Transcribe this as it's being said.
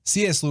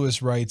C.S.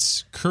 Lewis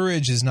writes,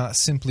 "Courage is not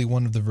simply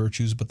one of the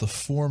virtues, but the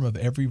form of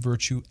every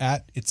virtue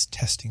at its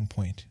testing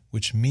point,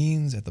 which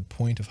means at the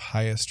point of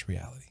highest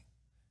reality."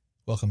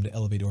 Welcome to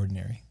Elevate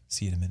Ordinary.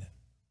 See you in a minute.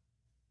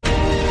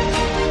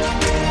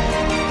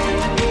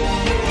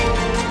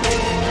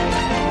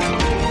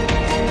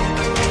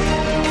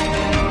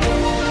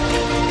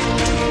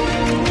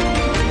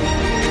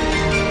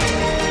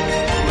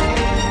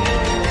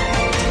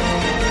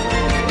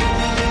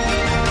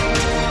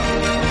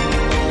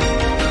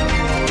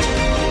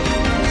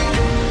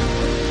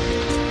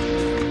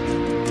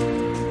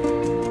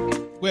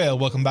 Well,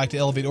 welcome back to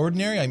Elevate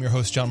Ordinary. I'm your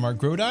host, John Mark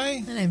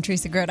Grodi. And I'm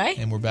Teresa Grodi.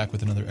 And we're back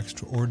with another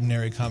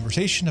extraordinary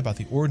conversation about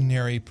the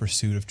ordinary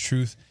pursuit of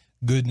truth,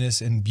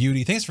 goodness, and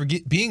beauty. Thanks for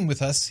being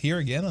with us here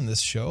again on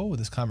this show, with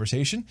this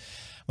conversation.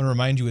 I want to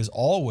remind you, as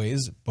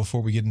always,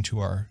 before we get into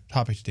our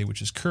topic today,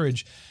 which is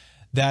courage,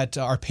 that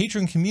our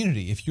patron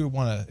community, if you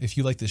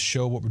like this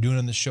show, what we're doing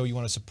on this show, you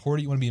want to support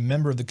it, you want to be a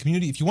member of the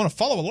community, if you want to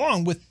follow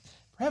along with,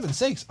 for heaven's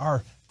sakes,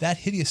 our That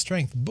Hideous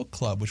Strength book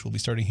club, which will be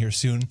starting here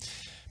soon,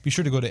 be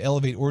sure to go to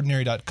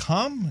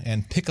elevateordinary.com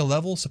and pick a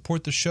level,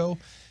 support the show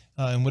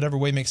in whatever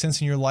way makes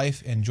sense in your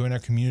life, and join our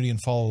community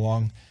and follow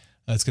along.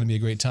 It's going to be a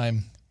great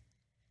time.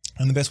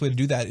 And the best way to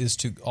do that is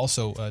to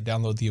also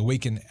download the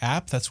Awaken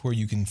app. That's where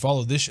you can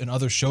follow this and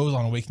other shows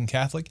on Awaken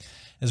Catholic,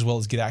 as well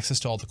as get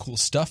access to all the cool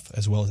stuff,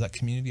 as well as that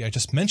community I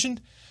just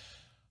mentioned.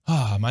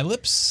 My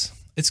lips.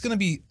 It's going to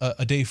be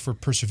a day for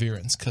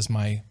perseverance because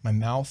my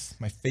mouth,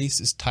 my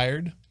face is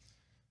tired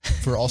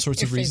for all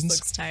sorts of reasons. Your face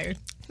looks tired.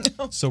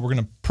 So we're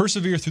going to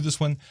persevere through this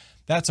one.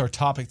 That's our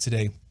topic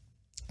today.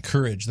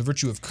 Courage, the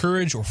virtue of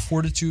courage or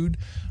fortitude,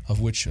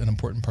 of which an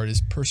important part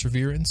is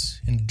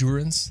perseverance,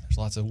 endurance. There's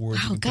lots of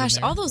words. Oh gosh,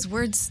 all those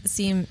words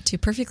seem to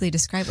perfectly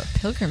describe a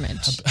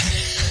pilgrimage. Did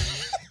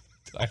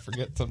I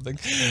forget something?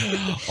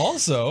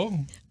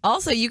 Also,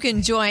 you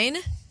can join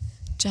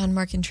John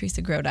Mark and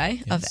Teresa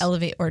Grodi of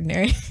Elevate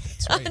Ordinary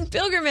on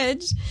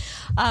pilgrimage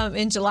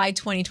in July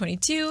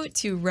 2022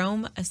 to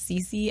Rome,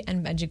 Assisi,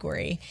 and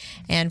Medjugorje.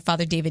 And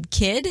Father David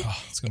Kidd.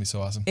 Oh, it's going to be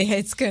so awesome.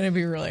 It's going to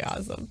be really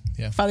awesome.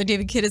 Yeah. Father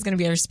David Kidd is going to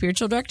be our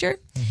spiritual director.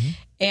 Mm-hmm.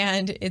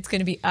 And it's going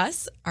to be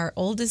us, our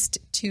oldest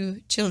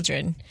two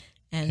children,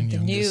 and the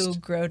new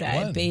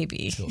Grodi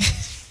baby.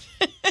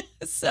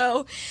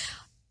 So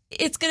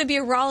it's going to be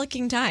a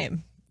rollicking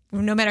time.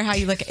 No matter how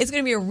you look at it. It's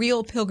going to be a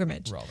real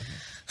pilgrimage. Rollicking.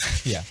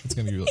 Yeah, it's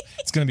going to be real.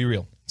 It's going to be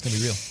real. It's going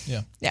to be real.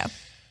 Yeah. Yeah.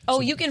 Oh,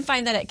 you can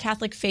find that at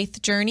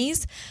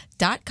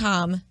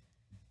CatholicFaithJourneys.com.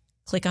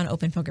 Click on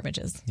Open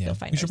Pilgrimages. Yeah. You'll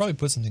find We should probably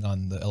put something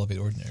on the Elevate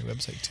Ordinary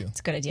website, too. It's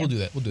a good idea. We'll do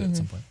that. We'll do that at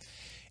some point.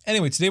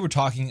 Anyway, today we're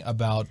talking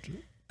about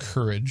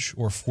courage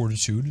or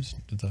fortitude.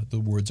 The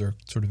words are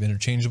sort of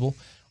interchangeable,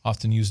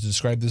 often used to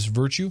describe this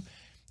virtue.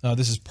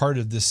 This is part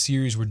of this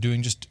series we're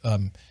doing, just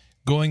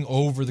going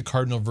over the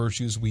cardinal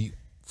virtues. We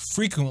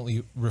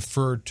frequently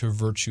refer to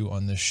virtue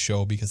on this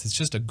show because it's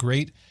just a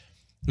great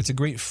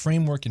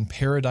framework and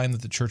paradigm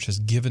that the church has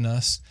given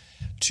us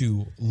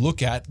to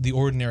look at the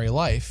ordinary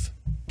life,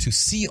 to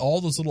see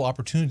all those little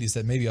opportunities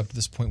that maybe up to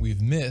this point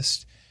we've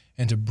missed,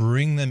 and to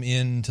bring them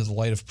into the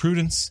light of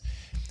prudence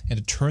and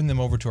to turn them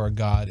over to our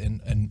God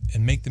and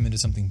make them into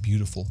something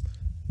beautiful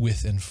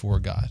with and for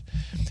God.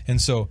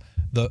 And so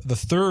the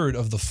third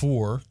of the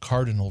four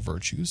cardinal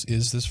virtues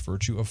is this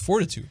virtue of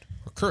fortitude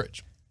or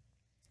courage.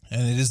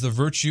 And it is the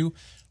virtue,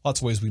 lots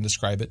of ways we can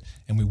describe it,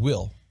 and we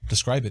will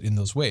describe it in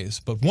those ways.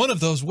 But one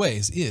of those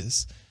ways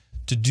is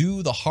to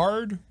do the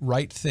hard,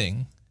 right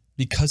thing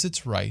because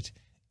it's right,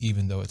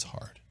 even though it's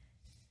hard.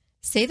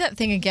 Say that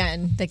thing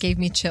again that gave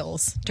me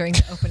chills during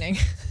the opening.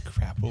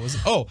 Crap, what was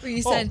it? Oh,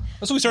 you said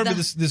that's what we started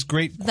with this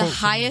great quote. The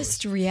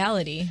highest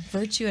reality,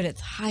 virtue at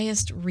its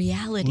highest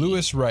reality.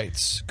 Lewis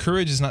writes,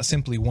 "Courage is not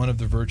simply one of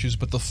the virtues,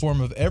 but the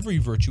form of every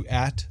virtue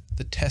at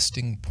the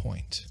testing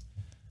point,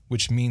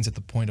 which means at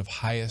the point of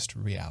highest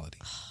reality."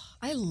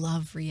 I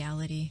love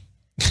reality.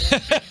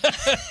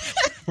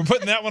 We're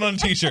putting that one on a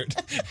t-shirt.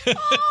 I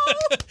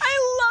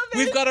love it.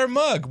 We've got our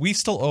mug. We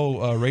still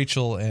owe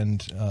Rachel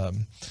and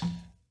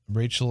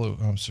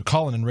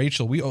Colin and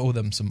Rachel. We owe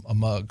them a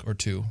mug or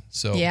two.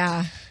 So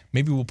yeah,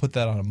 maybe we'll put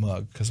that on a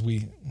mug because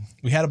we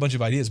had a bunch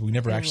of ideas, but we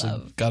never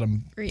actually got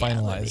them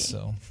finalized.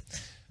 So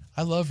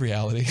I love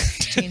reality.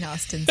 Jane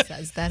Austen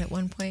says that at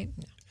one point.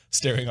 No.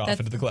 Staring off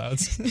into the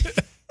clouds.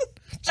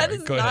 That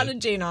is not a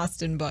Jane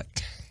Austen book.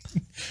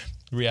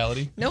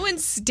 Reality? No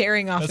one's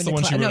staring off into the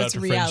clouds. No, it's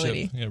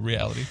reality. Yeah,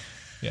 reality.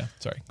 Yeah,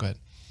 sorry. Go ahead.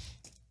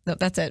 No,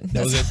 that's it.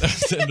 That was it. That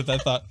was the end of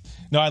that thought.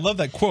 No, I love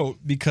that quote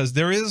because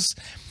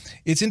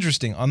it's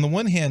interesting. On the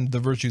one hand,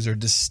 the virtues are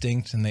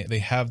distinct and they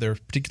have their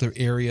particular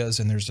areas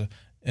and there's an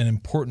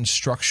important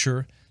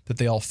structure that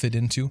they all fit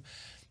into.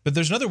 But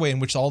there's another way in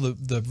which all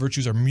the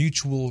virtues are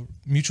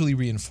mutually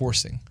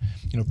reinforcing.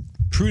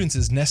 Prudence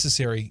is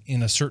necessary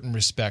in a certain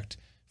respect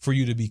for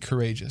you to be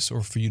courageous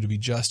or for you to be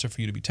just or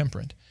for you to be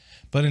temperate.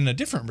 But in a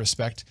different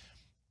respect,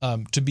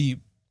 to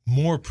be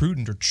more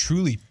prudent or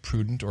truly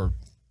prudent or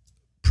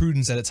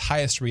prudence at its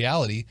highest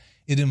reality,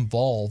 it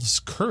involves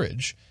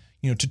courage,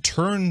 to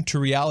turn to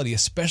reality,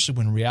 especially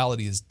when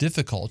reality is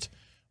difficult,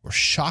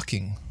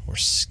 shocking or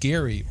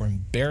scary or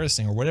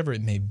embarrassing or whatever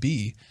it may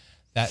be,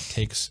 that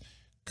takes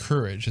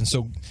courage. And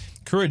so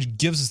courage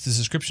gives us this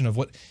description of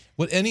what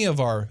any of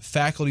our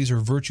faculties or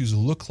virtues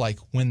look like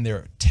when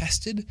they're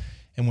tested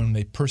and when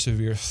they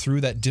persevere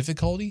through that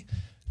difficulty.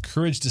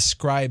 Courage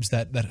describes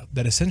that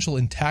essential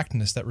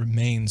intactness that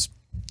remains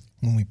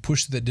when we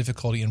push through that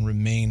difficulty and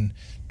remain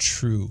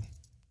true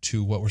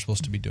to what we're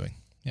supposed to be doing.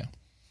 Yeah.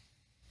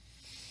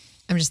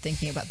 I'm just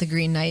thinking about The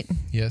Green Knight.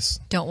 Yes.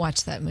 Don't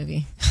watch that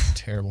movie.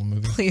 Terrible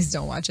movie. Please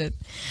don't watch it.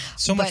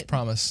 Much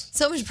promise.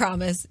 So much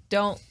promise.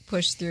 Don't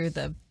push through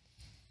the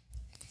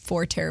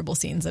 4 terrible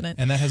scenes in it.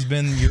 And that has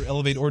been your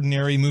Elevate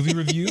Ordinary movie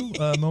review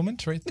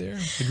moment right there.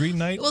 The Green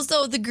Knight. Well,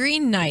 so The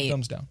Green Knight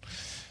thumbs down.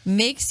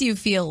 Makes you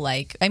feel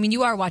like, I mean,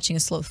 you are watching a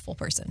slothful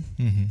person,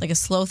 like a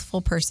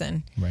slothful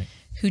person right.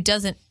 who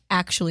doesn't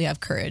actually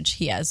have courage.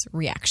 He has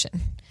reaction.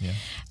 Yeah.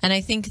 And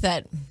I think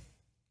that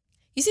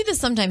you see this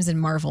sometimes in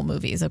Marvel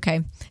movies,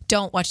 okay?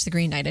 Don't watch The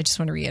Green Knight. I just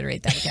want to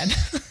reiterate that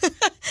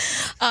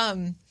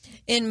again.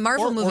 In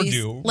Marvel movies,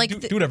 do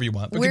whatever you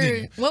want.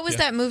 What was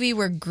that movie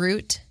where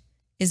Groot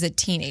is a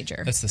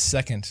teenager? That's the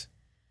second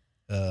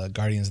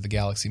Guardians of the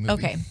Galaxy movie.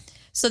 Okay.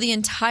 So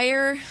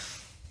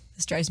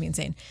this drives me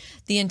insane.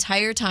 The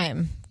entire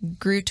time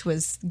Groot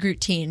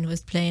Teen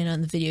was playing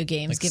on the video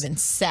games, giving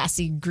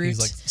sassy Groot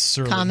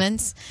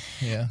comments.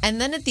 Yeah. And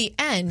then at the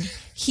end,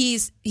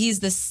 he's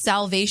the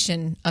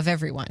salvation of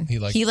everyone.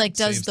 He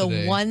does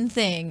the one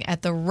thing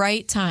at the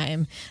right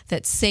time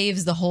that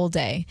saves the whole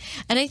day.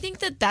 And I think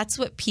that that's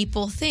what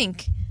people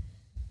think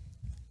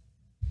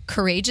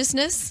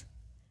courageousness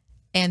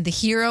and the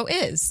hero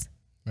is.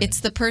 Right.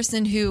 It's the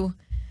person who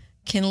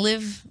can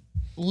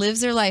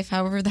lives their life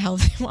however the hell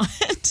they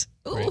want.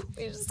 Ooh,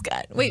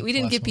 right. We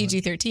didn't get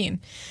PG-13.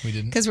 We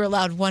didn't? Because we're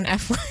allowed one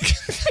F word.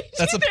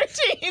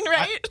 PG-13,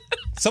 right?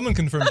 Someone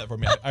confirmed that for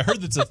me. I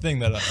heard that's a thing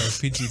that a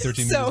PG-13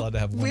 is allowed to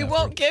have one we F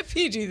won't word. get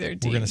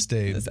PG-13. We're going to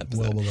stay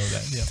well below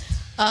that,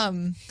 yeah.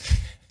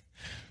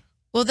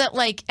 Well,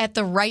 that at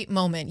the right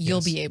moment,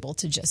 you'll be able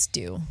to just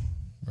do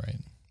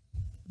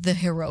the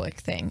heroic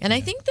thing. And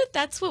I think that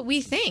that's what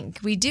we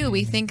think. We do. Mm-hmm.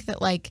 We think that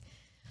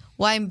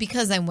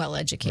because I'm well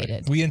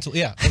educated. Right.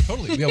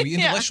 Totally. Yeah, we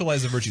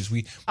intellectualize the virtues.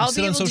 I'll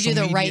be able to do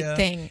the right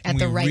thing at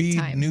the right time. We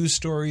read news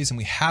stories and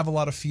we have a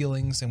lot of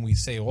feelings and we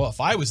say, well,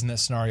 if I was in that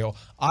scenario,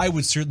 I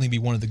would certainly be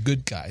one of the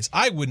good guys.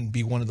 I wouldn't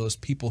be one of those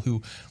people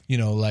who,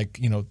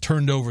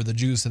 turned over the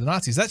Jews to the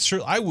Nazis.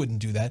 I wouldn't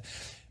do that.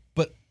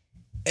 But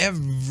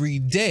every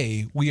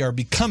day we are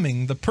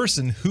becoming the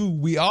person who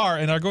we are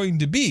and are going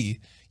to be.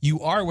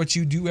 You are what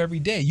you do every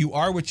day. You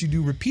are what you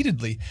do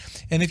repeatedly.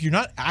 And if you're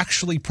not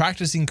actually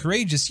practicing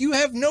courageous, you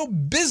have no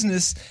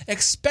business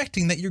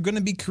expecting that you're going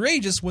to be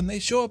courageous when they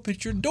show up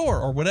at your door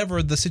or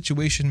whatever the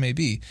situation may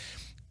be.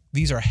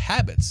 These are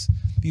habits.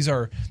 These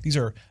are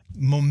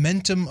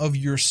momentum of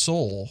your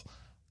soul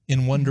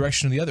in one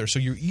direction or the other. So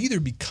you're either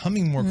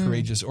becoming more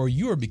courageous or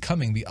you are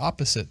becoming the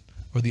opposite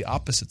or the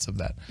opposites of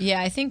that. Yeah,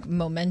 I think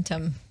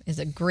momentum is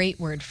a great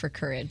word for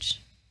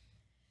courage.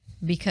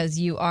 Because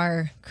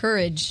the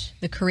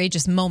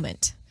courageous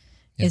moment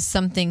is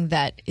something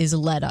that is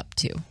led up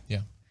to.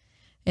 Yeah.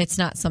 It's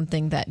not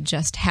something that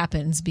just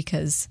happens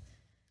because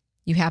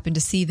you happen to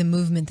see the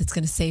movement that's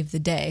going to save the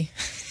day.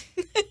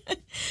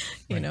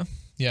 you know?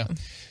 Yeah.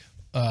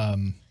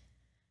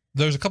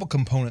 There's a couple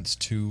components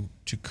to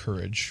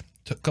courage,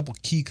 a couple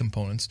key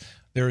components.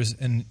 There is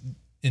an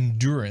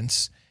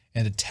endurance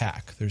and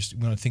attack. We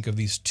want to think of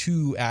these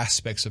two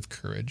aspects of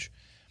courage.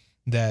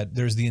 That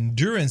there's the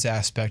endurance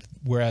aspect,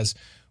 whereas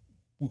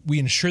we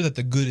ensure that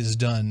the good is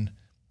done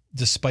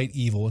despite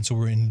evil, and so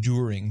we're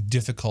enduring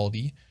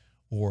difficulty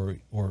or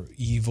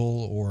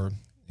evil or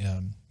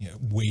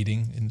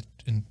waiting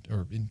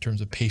in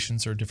terms of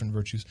patience or different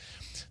virtues.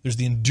 There's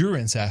the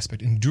endurance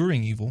aspect,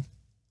 enduring evil.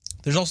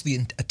 There's also the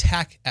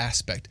attack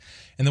aspect,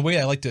 and the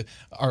way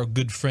our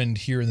good friend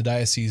here in the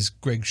diocese,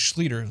 Greg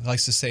Schlueter,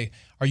 likes to say,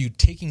 "Are you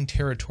taking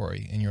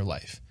territory in your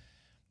life?"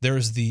 There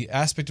is the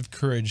aspect of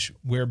courage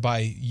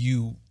whereby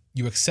you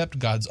accept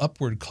God's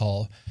upward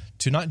call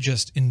to not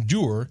just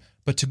endure,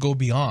 but to go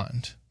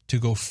beyond, to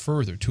go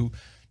further, to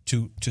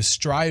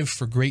strive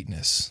for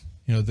greatness.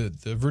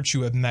 The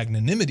virtue of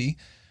magnanimity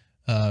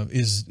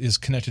is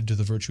connected to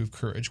the virtue of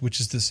courage,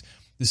 which is this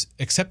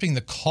accepting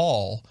the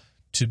call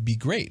to be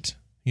great.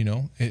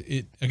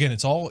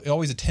 It's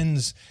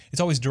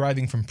always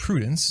deriving from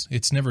prudence.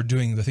 It's never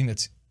doing the thing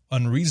that's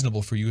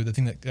unreasonable for you, the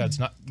thing that God's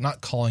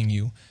not calling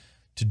you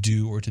to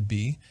do or to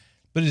be,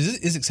 but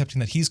it is accepting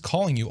that he's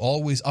calling you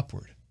always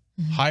upward,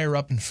 higher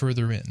up and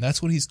further in.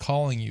 That's what he's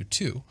calling you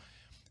to.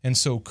 And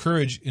so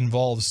courage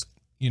involves,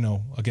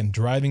 again,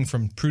 deriving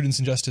from prudence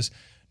and justice,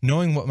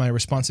 knowing what my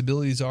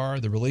responsibilities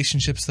are, the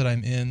relationships that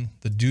I'm in,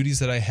 the duties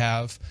that I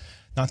have,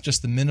 not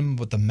just the minimum,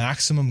 but the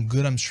maximum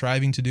good I'm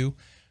striving to do.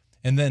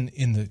 And then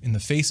in the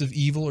face of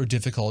evil or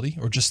difficulty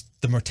or just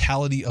the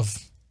mortality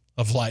of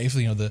life,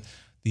 the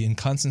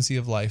inconstancy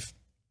of life,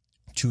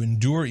 to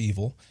endure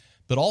evil,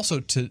 but also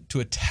to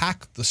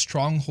attack the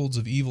strongholds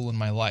of evil in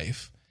my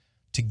life,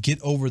 to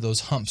get over those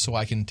humps so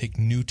I can take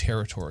new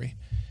territory.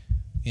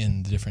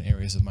 in the different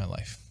areas of my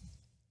life.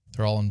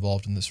 They're all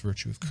involved in this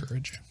virtue of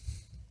courage.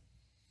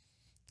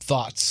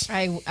 Thoughts?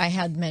 I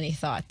had many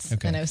thoughts,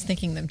 and I was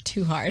thinking them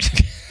too hard.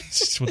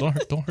 Well,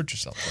 don't hurt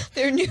yourself.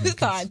 Though. They're new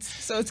thoughts,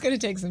 so it's going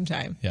to take some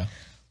time. Yeah.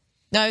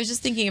 No, I was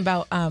just thinking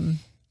about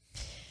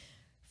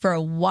for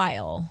a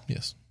while.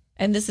 Yes.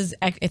 And this is,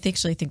 I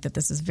actually think that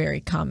this is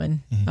very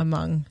common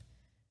among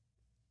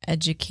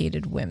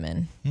educated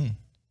women.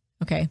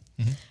 Okay.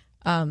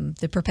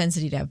 The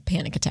propensity to have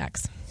panic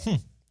attacks.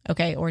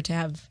 Okay. Or to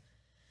have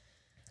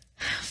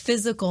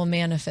physical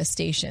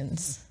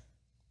manifestations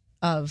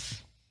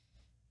of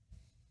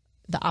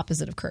the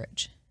opposite of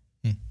courage.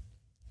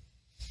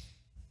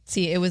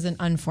 See, it was an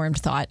unformed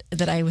thought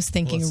that I was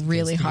thinking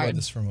really hard. About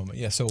this for a moment.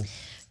 Yeah. So,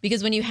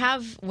 because when you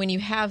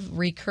have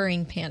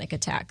recurring panic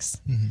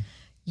attacks,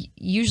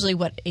 usually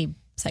what a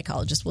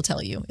psychologist will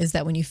tell you is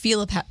that when you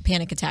feel a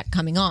panic attack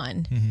coming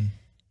on,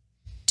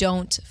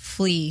 don't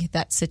flee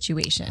that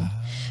situation.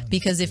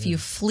 Because if you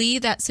flee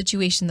that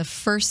situation the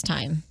first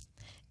time,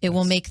 it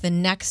will make the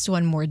next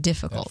one more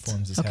difficult. That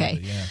forms this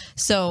habit, yeah.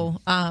 So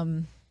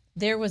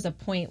there was a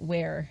point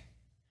where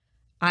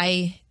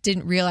I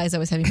didn't realize I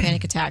was having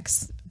panic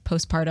attacks,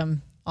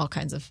 postpartum, all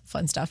kinds of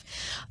fun stuff.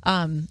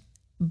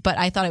 But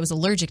I thought I was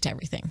allergic to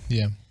everything.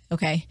 Yeah.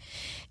 Okay.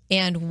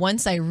 And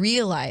once I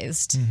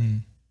realized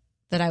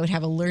that I would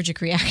have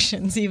allergic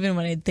reactions even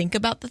when I'd think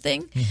about the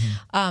thing,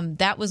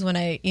 that was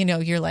when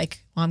you're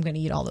like, well, I'm going to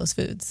eat all those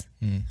foods.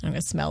 I'm going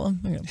to smell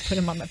them. I'm going to put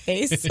them on my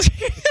face.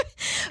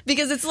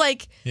 Because it's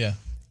like... Yeah.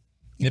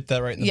 Nip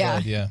that right in the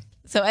bud. Yeah.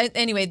 So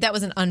anyway, that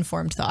was an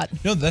unformed thought.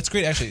 No, that's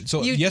great, actually.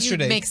 So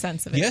yesterday... You make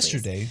sense of it,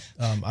 yesterday,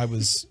 I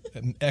was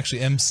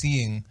actually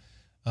emceeing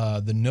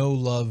the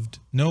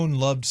Known,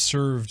 Loved,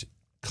 Served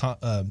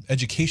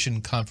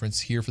education conference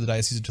here for the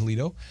Diocese of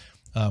Toledo.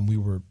 We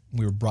were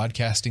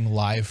broadcasting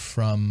live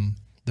from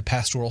the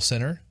Pastoral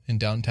Center in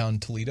downtown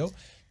Toledo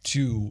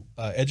to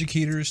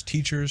educators,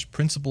 teachers,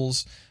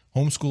 principals,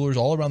 homeschoolers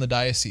all around the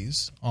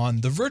diocese on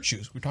the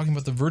virtues. We're talking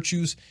about the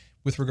virtues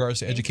with regards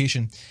to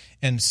education.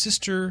 And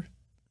Sister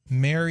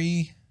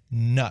Mary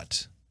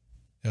Nutt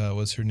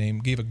was her name,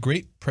 gave a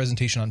great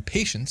presentation on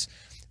patience,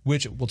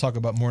 which we'll talk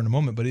about more in a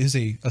moment, but it is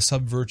a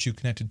sub-virtue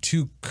connected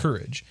to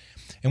courage.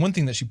 And one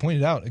thing that she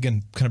pointed out,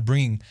 again, kind of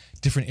bringing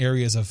different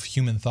areas of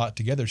human thought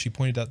together, she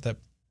pointed out that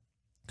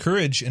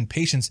courage and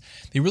patience,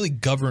 they really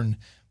govern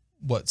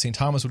what St.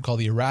 Thomas would call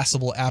the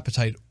irascible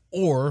appetite,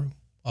 or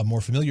a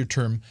more familiar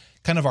term,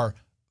 kind of our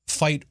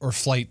fight or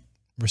flight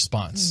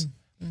response.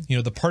 You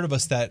know, the part of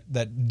us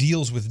that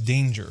deals with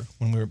danger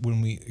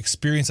when we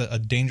experience a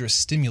dangerous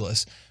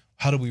stimulus,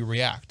 how do we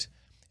react?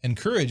 And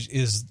courage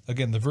is,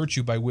 again, the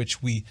virtue by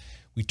which we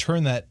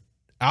turn that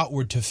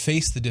outward to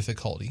face the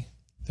difficulty.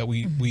 That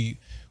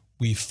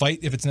we fight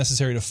if it's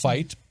necessary to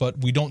fight, but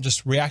we don't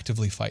just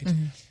reactively fight.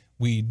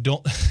 We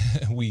don't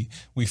we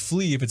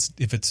flee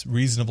if it's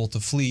reasonable to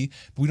flee,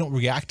 but we don't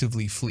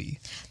reactively flee.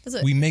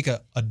 We make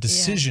a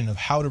decision of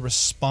how to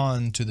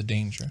respond to the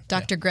danger.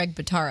 Dr. Greg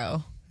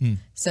Bottaro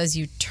says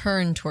you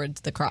turn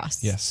towards the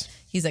cross. Yes.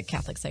 He's a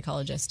Catholic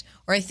psychologist.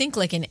 Or I think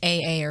like in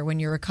AA, or when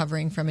you're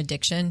recovering from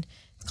addiction,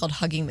 it's called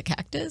hugging the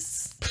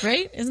cactus,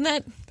 right? Isn't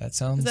that? That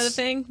sounds... Is that a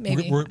thing?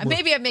 Maybe.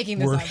 Maybe I'm making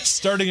this up. We're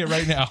starting it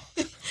right now.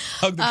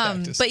 Hug the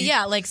cactus. But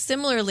yeah, like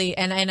similarly,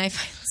 and I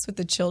find this with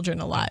the children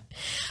a lot,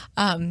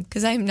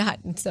 because I'm not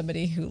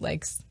somebody who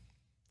likes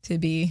to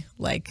be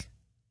like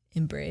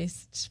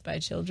embraced by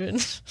children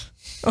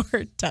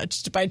or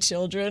touched by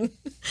children.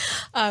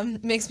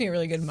 Makes me a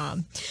really good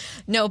mom.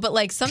 No, but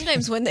like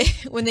sometimes when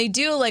they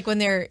do, like when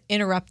they're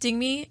interrupting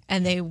me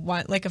and they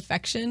want like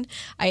affection,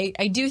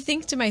 I do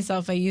think to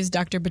myself, I use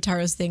Dr.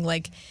 Bottaro's thing,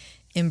 like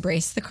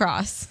embrace the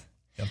cross.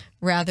 Yep.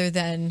 Rather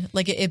than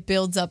like it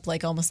builds up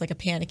like almost like a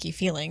panicky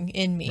feeling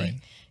in me,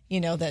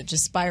 right. That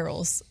just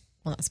spirals.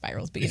 Well, not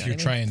spirals, but if you're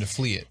trying to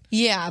flee it.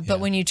 Yeah, but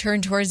when you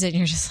turn towards it and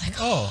you're just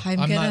like,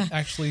 I'm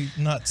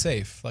not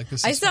safe. Like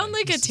this. I sound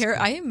like a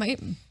terrible. I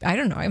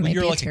don't know. I might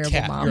be a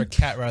terrible mom. You're a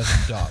cat rather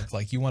than a dog.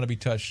 Like you want to be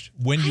touched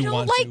when you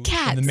want to,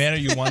 cats. in the manner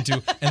you want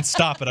to, and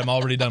stop it. I'm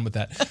already done with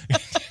that.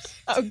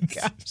 Oh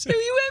gosh, so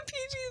you went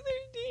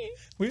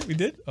PG-13. We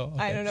did? Oh, okay.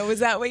 I don't know. Was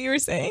that what you were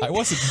saying? I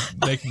wasn't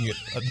making it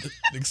an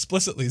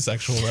explicitly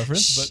sexual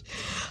reference, but...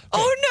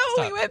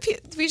 Okay,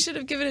 no, we should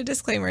have given a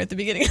disclaimer at the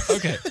beginning.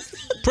 Okay.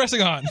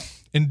 Pressing on.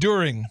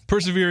 Enduring.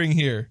 Persevering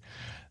here.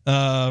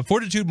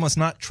 Fortitude must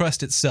not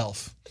trust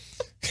itself.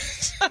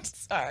 I'm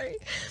sorry.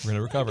 We're going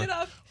to recover.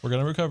 We're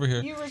going to recover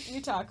here.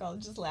 You talk. I'll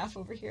just laugh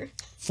over here.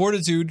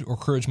 Fortitude or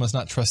courage must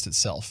not trust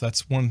itself.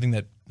 That's one thing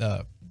that...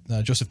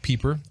 Joseph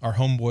Pieper, our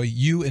homeboy,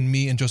 you and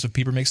me and Joseph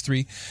Pieper makes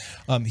three.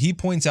 He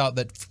points out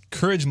that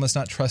courage must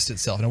not trust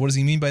itself. Now, what does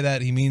he mean by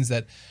that? He means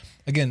that,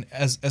 again,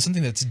 as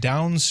something that's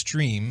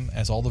downstream,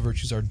 as all the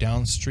virtues are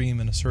downstream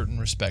in a certain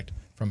respect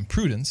from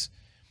prudence,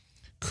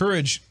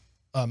 courage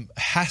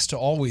has to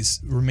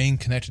always remain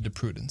connected to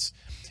prudence.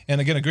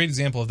 And again, a great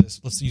example of this,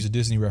 let's use a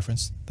Disney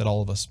reference that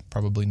all of us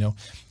probably know,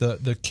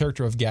 the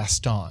character of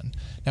Gaston.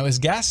 Now, is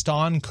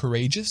Gaston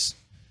courageous?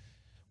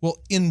 Well,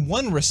 in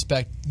one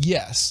respect,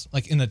 yes.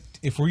 Like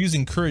if we're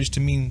using courage to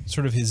mean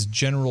sort of his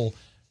general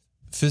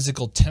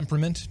physical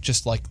temperament,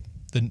 just like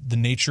the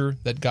nature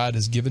that God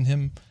has given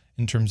him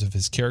in terms of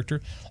his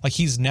character, like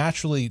he's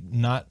naturally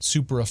not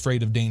super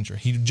afraid of danger.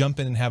 He'd jump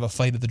in and have a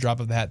fight at the drop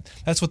of a hat.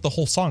 That's what the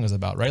whole song is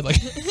about, right? Like,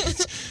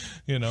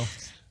 you know.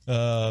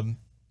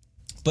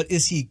 But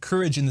is he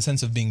courage in the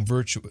sense of being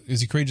virtuous?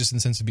 Is he courageous in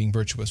the sense of being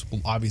virtuous?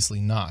 Well,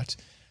 obviously not,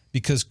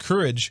 because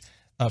courage,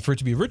 for it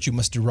to be a virtue,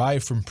 must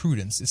derive from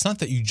prudence. It's not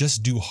that you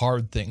just do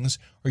hard things,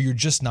 or you're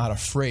just not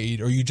afraid,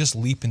 or you just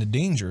leap into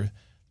danger.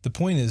 The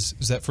point is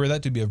that for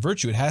that to be a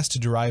virtue, it has to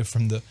derive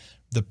from the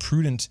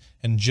prudent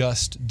and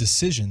just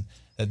decision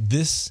that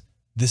this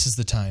is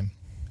the time.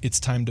 It's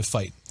time to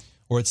fight,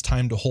 or it's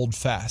time to hold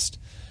fast.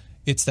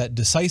 It's that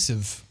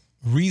decisive,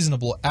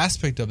 reasonable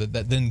aspect of it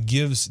that then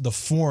gives the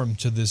form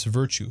to this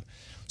virtue.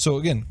 So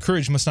again,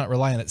 courage must not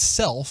rely on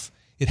itself.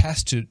 It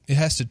has to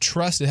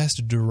trust. It has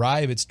to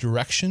derive its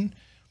direction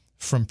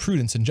from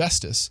prudence and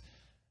justice,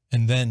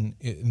 and then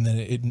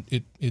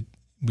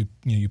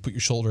you put your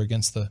shoulder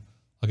against the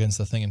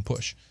thing and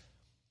push.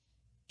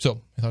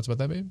 So, your thoughts about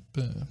that, babe?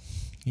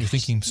 You're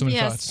thinking so many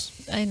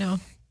thoughts. I know.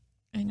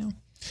 Well,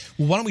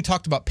 why don't we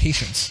talk about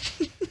patience?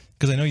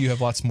 Because I know you have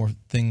lots more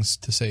things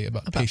to say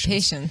about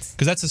patience.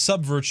 Because that's a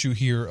sub-virtue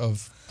here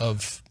of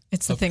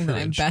it's the thing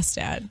courage that I'm best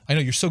at. I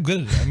know, you're so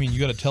good at it. I mean, you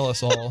got to tell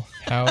us all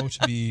how to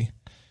be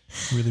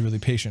really, really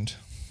patient.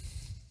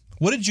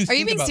 What did you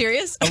think about... Are you being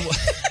serious?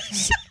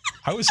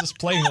 I was just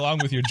playing along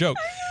with your joke.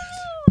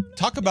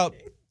 Talk about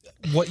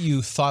what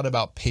you thought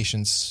about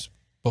patience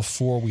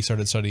before we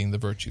started studying the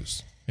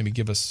virtues. Maybe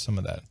give us some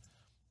of that.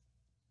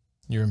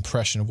 Your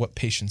impression of what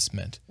patience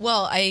meant.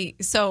 Well, I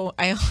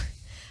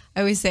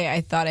always say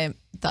I thought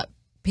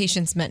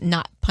patience meant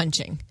not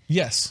punching.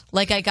 Yes.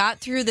 Like I got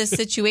through this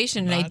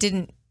situation and I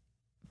didn't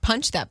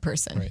punch that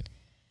person. Right.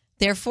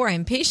 Therefore,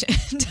 I'm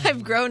patient.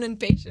 I've grown in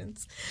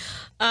patience.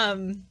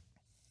 The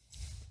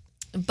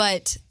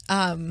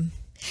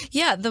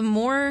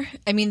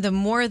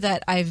more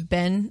that I've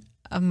been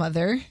a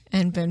mother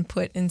and been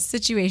put in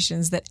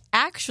situations that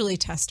actually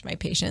test my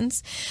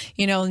patience,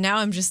 now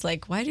I'm just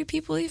like, why do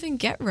people even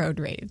get road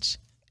rage?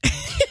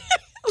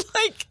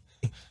 Like,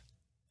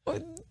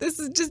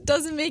 this just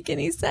doesn't make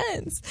any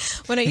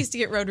sense. When I used to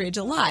get road rage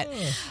a lot,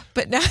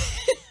 but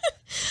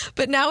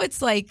now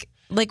it's like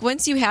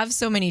once you have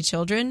so many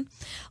children,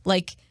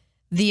 like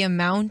the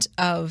amount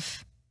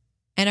of,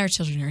 and our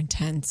children are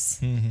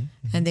intense and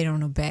they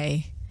don't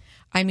obey.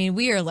 I mean,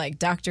 we are like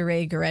Dr.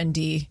 Ray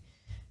Guarendi,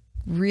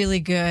 really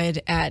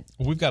good at.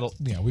 We've got a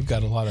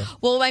lot of.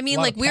 Well, I mean,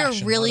 like we're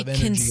really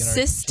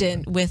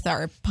consistent with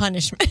our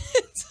punishment.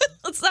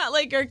 It's not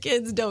like our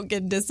kids don't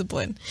get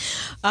discipline,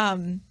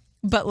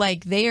 but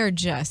like they are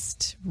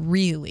just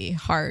really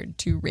hard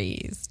to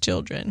raise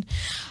children.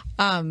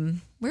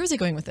 Where was I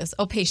going with this?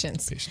 Oh,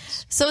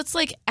 patience. So it's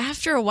like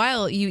after a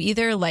while, you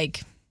either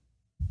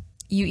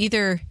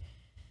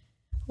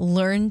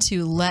learn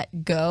to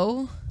let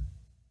go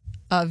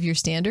of your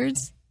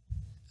standards,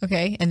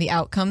 okay, and the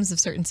outcomes of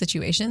certain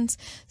situations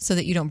so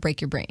that you don't break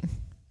your brain.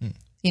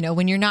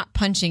 When you're not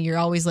punching, you're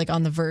always like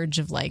on the verge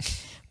of like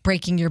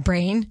breaking your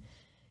brain.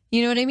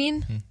 You know what I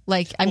mean?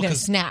 Like I'm going to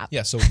snap.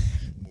 Yeah, so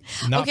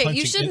not okay, punching.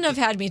 You shouldn't have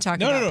had me talk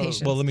about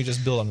patience. Well, let me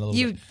just build on it a little bit.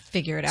 You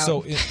figure it out.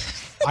 So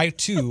I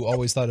too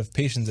always thought of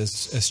patience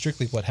as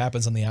strictly what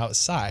happens on the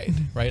outside,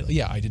 right?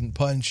 Yeah, I didn't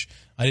punch,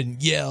 I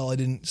didn't yell,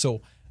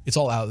 so it's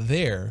all out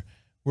there.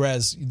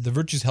 Whereas the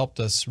virtues helped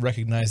us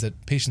recognize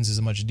that patience is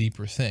a much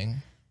deeper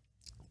thing.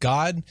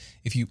 God,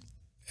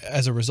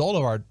 as a result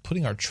of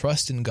putting our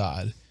trust in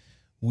God,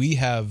 we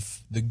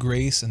have the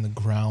grace and the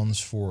grounds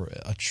for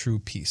a true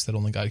peace that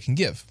only God can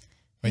give,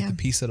 right? Yeah. The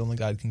peace that only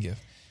God can give.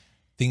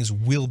 Things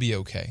will be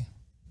okay.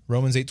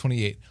 Romans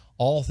 8:28,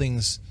 all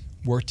things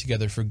work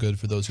together for good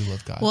for those who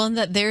love God. Well, and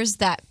that there's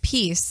that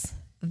peace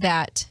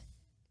that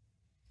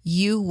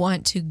you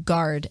want to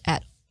guard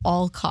at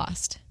all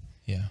cost.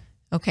 Yeah.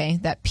 Okay,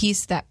 that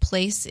peace, that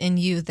place in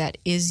you that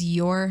is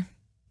your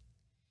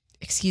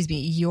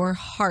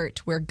heart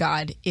where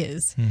God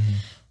is,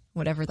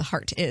 whatever the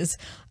heart is,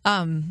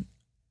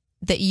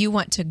 that you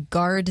want to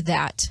guard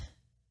that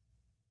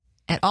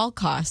at all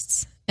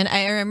costs. And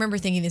I remember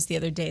thinking this the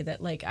other day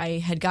that like I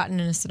had gotten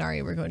in a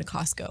scenario, we're going to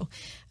Costco,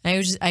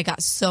 and I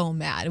got so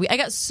mad. I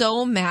got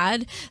so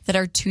mad that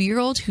our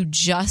 2-year-old who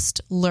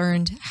just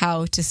learned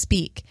how to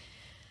speak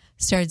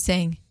started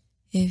saying,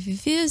 "If you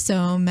feel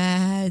so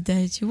mad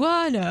that you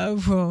wanna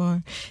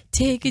roar,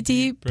 take a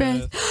deep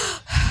breath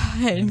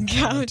and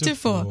count to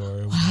 4.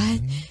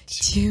 1,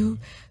 2,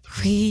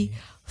 3,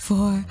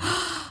 4.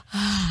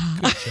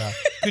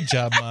 Good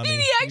job, Mommy.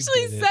 He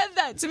actually said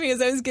that to me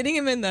as I was getting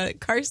him in the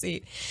car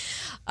seat.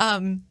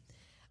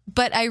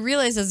 But I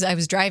realized as I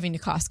was driving to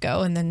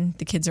Costco, and then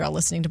the kids are all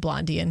listening to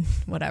Blondie and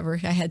whatever,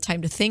 I had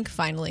time to think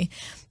finally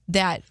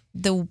that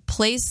the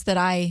place that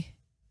I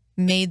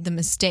made the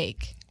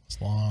mistake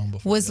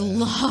was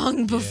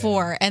long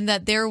before, and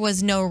that there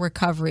was no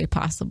recovery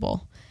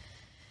possible.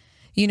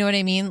 You know what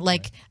I mean?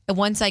 Like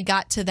once I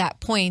got to that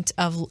point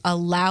of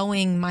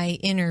allowing my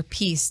inner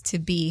peace to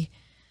be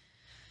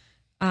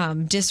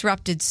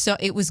disrupted, so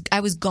I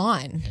was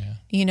gone,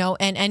 you know,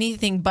 and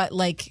anything but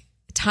like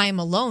time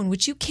alone,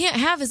 which you can't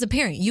have as a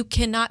parent. You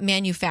cannot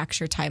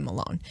manufacture time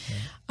alone.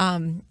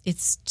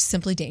 It's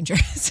simply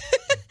dangerous,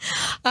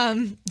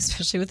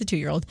 especially with a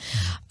 2-year-old.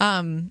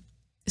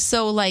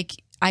 So like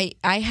I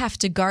have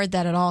to guard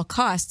that at all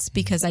costs,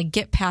 because I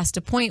get past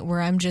a point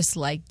where I'm just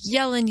like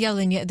yelling.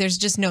 There's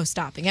just no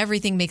stopping.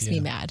 Everything makes me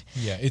mad.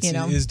 Yeah, it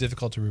is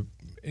difficult to.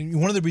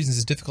 One of the reasons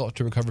it's difficult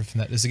to recover from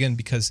that is, again,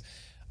 because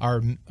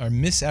our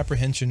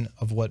misapprehension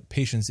of what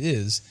patience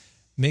is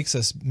makes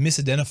us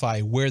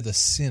misidentify where the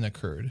sin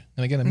occurred.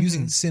 And again, I'm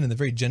using sin in the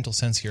very gentle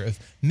sense here of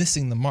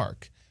missing the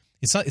mark.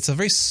 It's a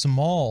very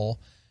small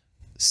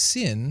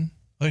sin,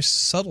 a very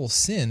subtle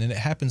sin, and it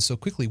happens so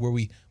quickly where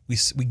we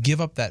give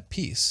up that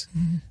peace.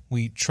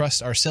 We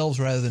trust ourselves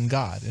rather than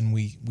God, and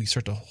we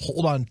start to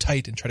hold on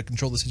tight and try to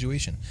control the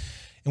situation.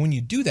 And when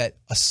you do that,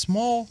 a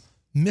small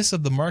miss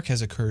of the mark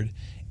has occurred,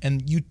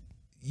 and you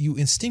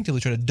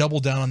instinctively try to double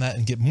down on that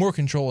and get more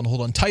control and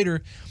hold on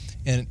tighter.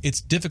 And it's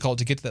difficult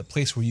to get to that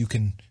place where you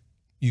can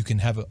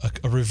have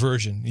a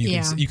reversion.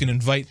 You can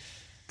invite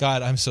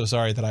God. I'm so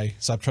sorry that I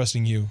stopped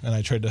trusting you and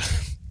I tried to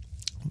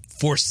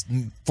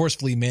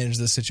forcefully manage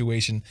this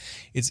situation.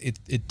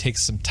 It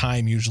takes some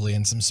time usually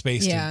and some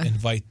space to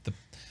invite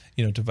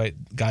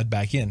God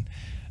back in.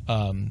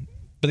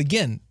 But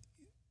again,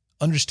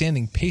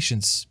 understanding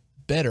patience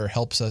better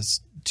helps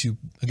us to,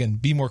 again,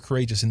 be more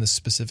courageous in this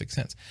specific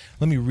sense.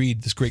 Let me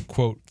read this great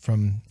quote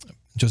from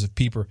Joseph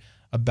Pieper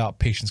about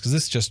patience, because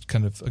this just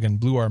kind of, again,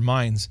 blew our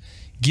minds,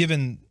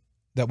 given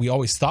that we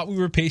always thought we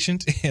were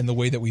patient and the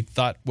way that we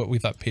thought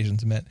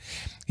patience meant.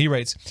 He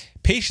writes,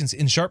 "Patience,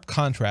 in sharp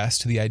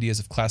contrast to the ideas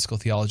of classical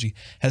theology,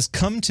 has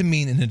come to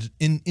mean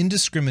an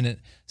indiscriminate,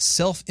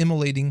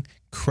 self-immolating,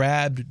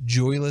 crabbed,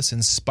 joyless,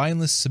 and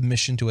spineless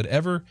submission to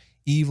whatever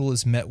evil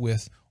is met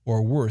with,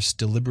 or worse,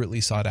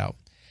 deliberately sought out.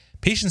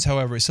 Patience,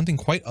 however, is something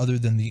quite other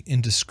than the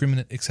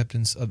indiscriminate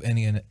acceptance of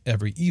any and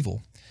every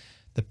evil.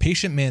 The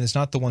patient man is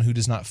not the one who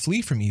does not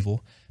flee from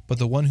evil, but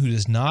the one who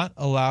does not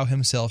allow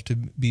himself to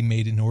be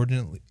made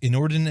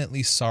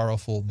inordinately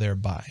sorrowful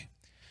thereby.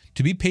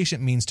 To be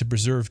patient means to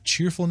preserve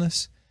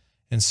cheerfulness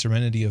and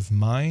serenity of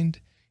mind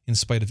in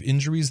spite of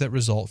injuries that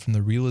result from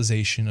the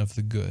realization of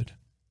the good."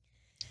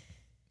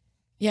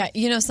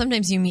 Yeah,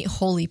 sometimes you meet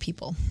holy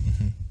people,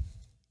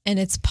 and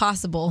it's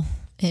possible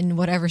in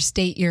whatever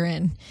state you're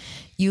in,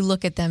 you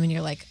look at them and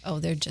you're like, oh,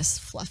 they're just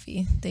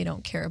fluffy. They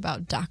don't care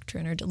about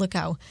doctrine, or look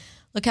how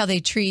they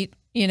treat,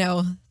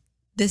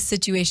 this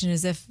situation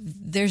as if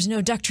there's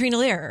no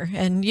doctrinal error.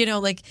 And,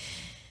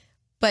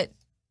 but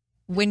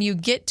when you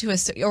get to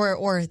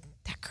or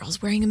that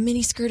girl's wearing a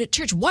mini skirt at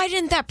church. Why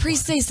didn't that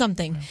priest say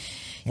something?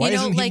 Why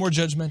isn't he more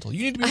judgmental?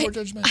 You need to be more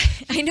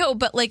judgmental. I know,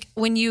 but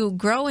when you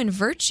grow in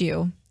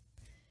virtue,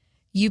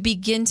 you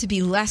begin to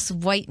be less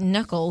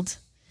white-knuckled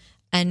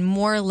and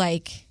more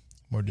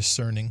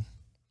discerning.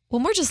 Well,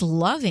 more just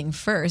loving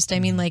first. I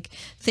mean,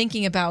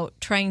 thinking about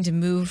trying to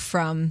move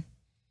from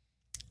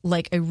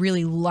a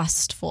really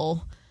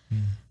lustful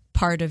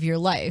part of your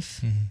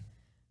life,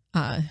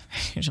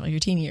 your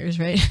teen years,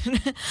 right?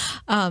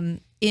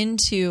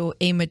 Into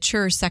a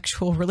mature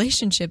sexual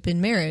relationship in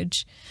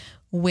marriage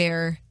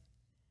where,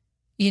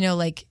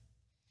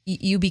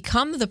 you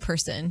become the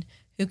person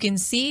who can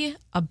see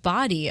a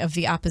body of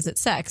the opposite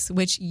sex,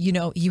 which,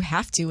 you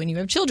have to when you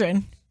have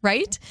children,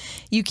 right?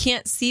 You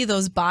can't see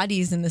those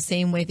bodies in the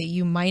same way that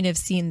you might have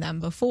seen them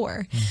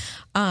before.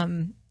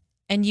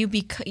 And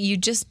you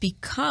just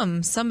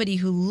become somebody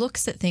who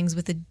looks at things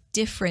with a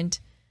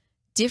different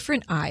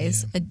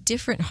eyes, a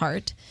different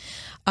heart.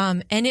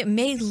 And it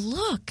may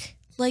look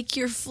like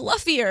you're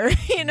fluffier,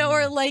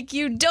 or like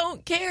you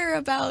don't care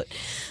about,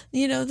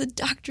 the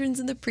doctrines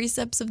and the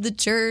precepts of the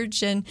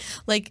church, and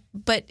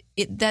but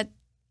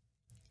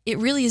it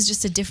really is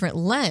just a different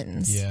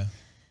lens. Yeah.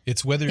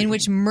 It's whether in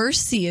which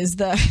mercy is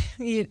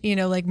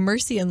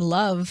mercy and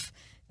love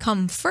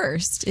come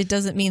first. It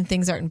doesn't mean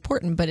things aren't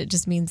important, but it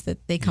just means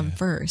that they come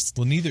first.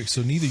 Well, neither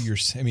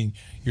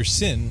your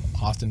sin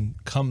often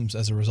comes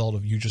as a result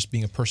of you just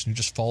being a person who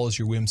just follows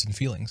your whims and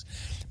feelings.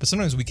 But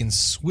sometimes we can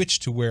switch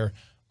to where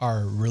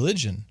our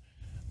religion,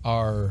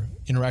 our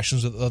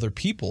interactions with other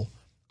people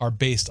are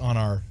based on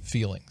our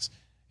feelings.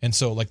 And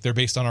so they're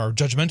based on our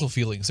judgmental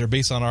feelings. They're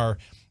based on our,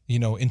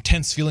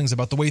 intense feelings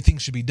about the way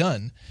things should be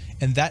done.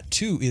 And that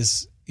too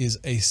is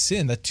a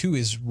sin. That too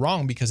is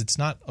wrong, because it's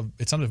not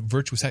a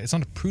virtuous act. It's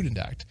not a prudent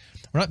act.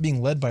 We're not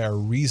being led by our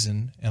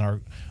reason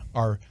and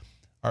our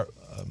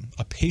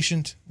a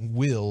patient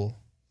will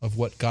of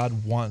what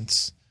God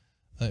wants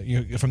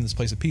from this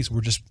place of peace.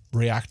 We're just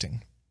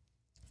reacting.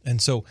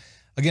 And so,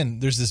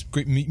 again, there's this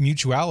great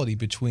mutuality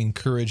between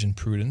courage and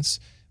prudence,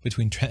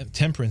 between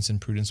temperance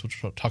and prudence,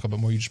 which we'll talk about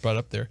more. You just brought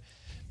up there.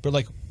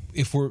 But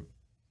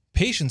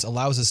patience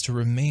allows us to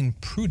remain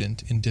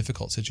prudent in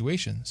difficult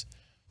situations.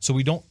 So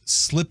we don't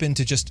slip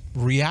into just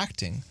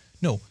reacting.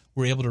 No,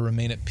 we're able to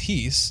remain at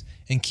peace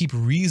and keep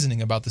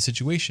reasoning about the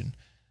situation.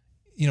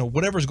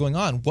 whatever's going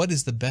on, what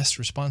is the best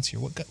response here?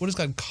 What is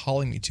God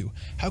calling me to?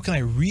 How can I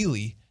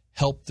really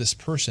help this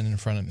person in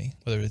front of me?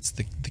 Whether it's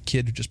the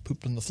kid who just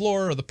pooped on the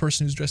floor or the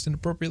person who's dressed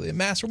inappropriately at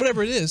Mass or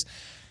whatever it is,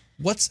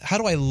 how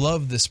do I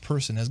love this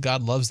person as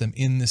God loves them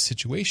in this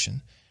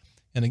situation?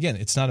 And again,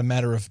 it's not a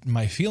matter of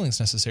my feelings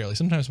necessarily.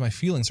 Sometimes my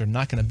feelings are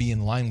not going to be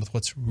in line with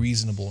what's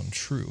reasonable and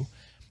true,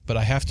 but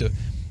I have to,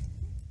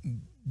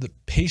 the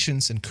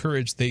patience and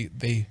courage,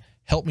 they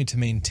help me to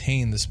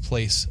maintain this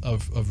place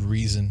of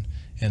reason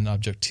and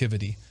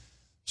objectivity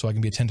so I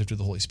can be attentive to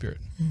the Holy Spirit.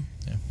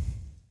 Yeah.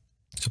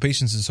 So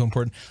patience is so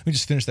important. Let me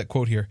just finish that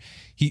quote here.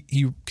 He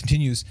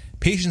continues,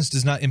 patience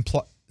does not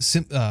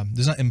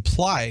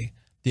imply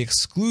the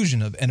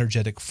exclusion of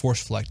energetic,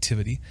 forceful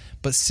activity,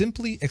 but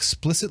simply,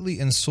 explicitly,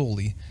 and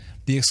solely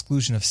the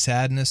exclusion of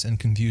sadness and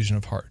confusion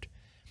of heart.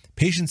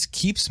 Patience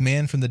keeps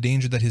man from the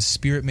danger that his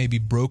spirit may be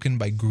broken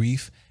by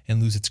grief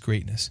and lose its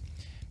greatness.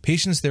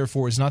 Patience,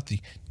 therefore, is not the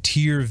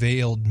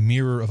tear-veiled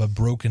mirror of a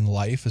broken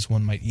life, as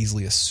one might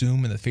easily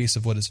assume in the face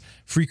of what is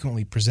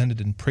frequently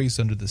presented and praised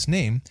under this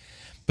name,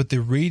 but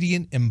the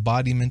radiant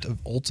embodiment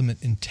of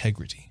ultimate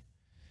integrity.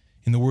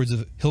 In the words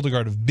of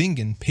Hildegard of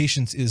Bingen,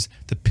 patience is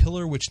the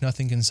pillar which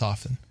nothing can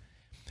soften.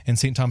 And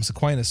St. Thomas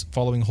Aquinas,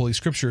 following Holy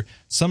Scripture,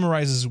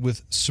 summarizes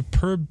with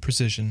superb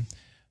precision,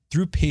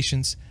 through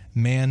patience,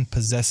 man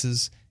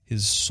possesses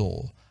his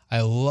soul.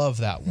 I love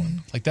that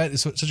one. Like, that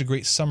is such a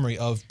great summary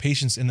of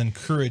patience and then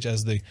courage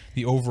as the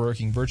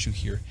overarching virtue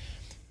here.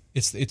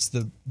 It's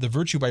the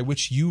virtue by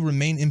which you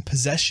remain in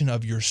possession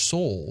of your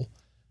soul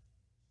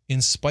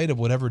in spite of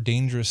whatever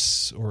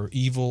dangerous or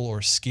evil or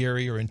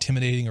scary or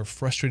intimidating or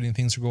frustrating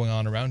things are going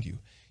on around you.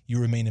 You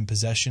remain in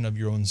possession of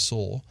your own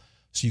soul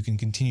so you can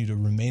continue to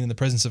remain in the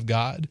presence of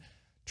God,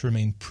 to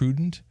remain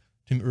prudent,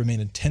 to remain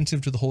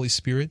attentive to the Holy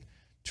Spirit,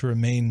 to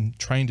remain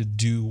trying to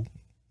do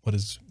what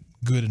is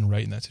good and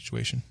right in that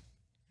situation.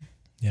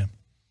 Yeah.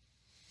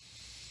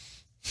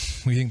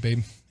 What do you think,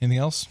 babe? Anything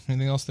else?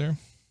 Anything else there?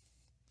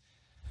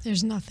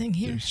 There's nothing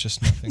here. There's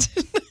just nothing.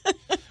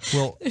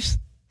 Well,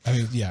 I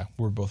mean, yeah,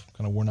 we're both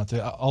kind of worn out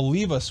today. I'll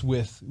leave us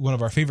with one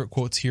of our favorite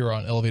quotes here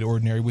on Elevate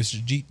Ordinary, which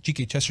is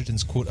G.K.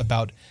 Chesterton's quote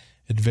about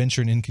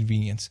adventure and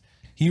inconvenience.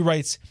 He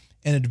writes,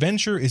 "An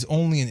adventure is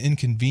only an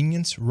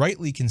inconvenience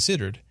rightly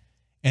considered,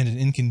 and an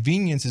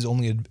inconvenience is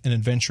only an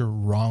adventure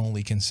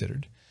wrongly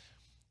considered."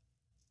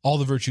 All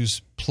the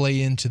virtues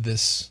play into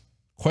this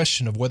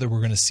question of whether we're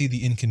going to see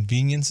the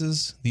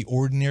inconveniences, the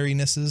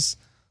ordinarinesses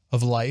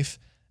of life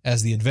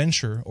as the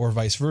adventure or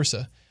vice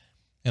versa.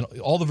 And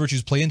all the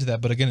virtues play into that,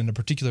 but again, in a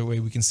particular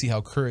way, we can see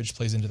how courage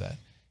plays into that.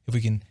 If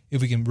we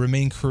can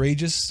remain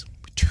courageous,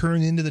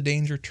 turn into the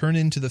danger, turn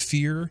into the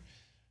fear,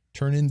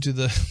 turn into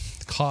the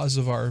cause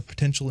of our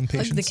potential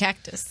impatience. Hug the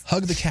cactus.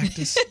 Hug the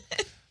cactus.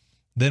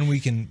 Then we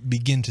can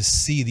begin to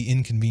see the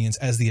inconvenience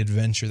as the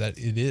adventure that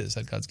it is,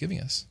 that God's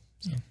giving us.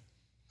 So.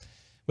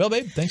 Well,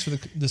 babe, thanks for the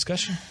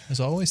discussion, as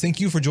always. Thank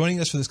you for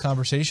joining us for this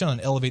conversation on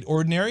Elevate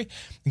Ordinary.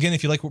 Again,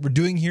 if you like what we're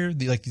doing here,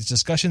 like these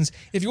discussions,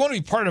 if you want to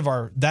be part of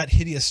our That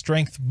Hideous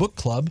Strength book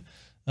club,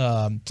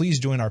 please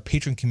join our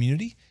patron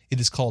community.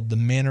 It is called The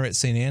Manor at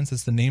St. Anne's.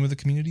 That's the name of the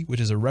community, which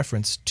is a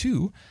reference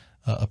to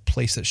a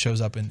place that shows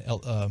up in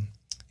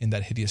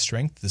That Hideous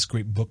Strength, this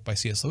great book by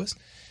C.S. Lewis.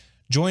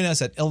 Join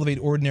us at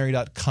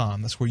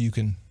elevateordinary.com. That's where you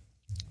can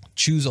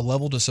choose a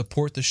level to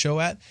support the show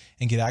at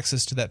and get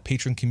access to that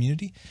patron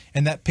community.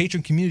 And that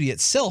patron community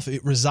itself,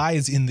 it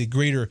resides in the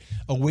greater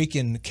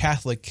Awaken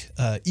Catholic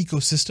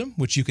ecosystem,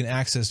 which you can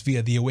access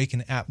via the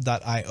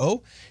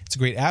awakenapp.io. It's a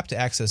great app to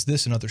access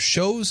this and other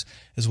shows,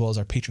 as well as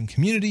our patron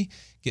community.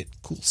 Get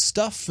cool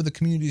stuff for the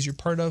communities you're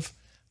part of.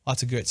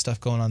 Lots of great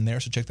stuff going on there,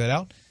 so check that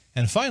out.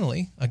 And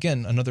finally,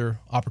 again, another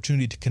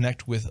opportunity to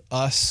connect with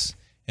us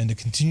and to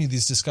continue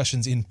these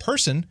discussions in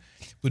person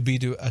would be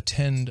to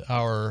attend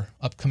our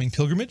upcoming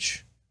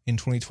pilgrimage in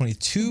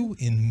 2022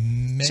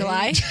 in May.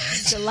 July.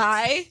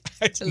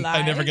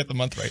 I never get the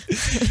month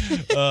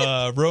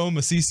right. Rome,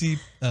 Assisi,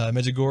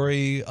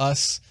 Medjugorje,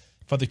 us,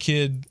 Father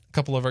Kidd, a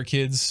couple of our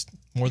kids,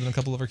 more than a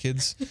couple of our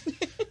kids.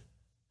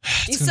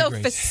 He's so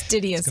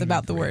fastidious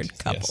about the word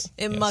couple. Yes,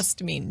 it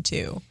must mean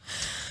two.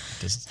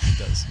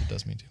 It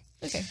does mean two.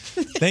 Okay.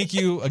 Thank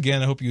you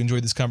again. I hope you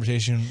enjoyed this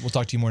conversation. We'll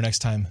talk to you more next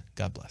time.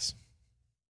 God bless.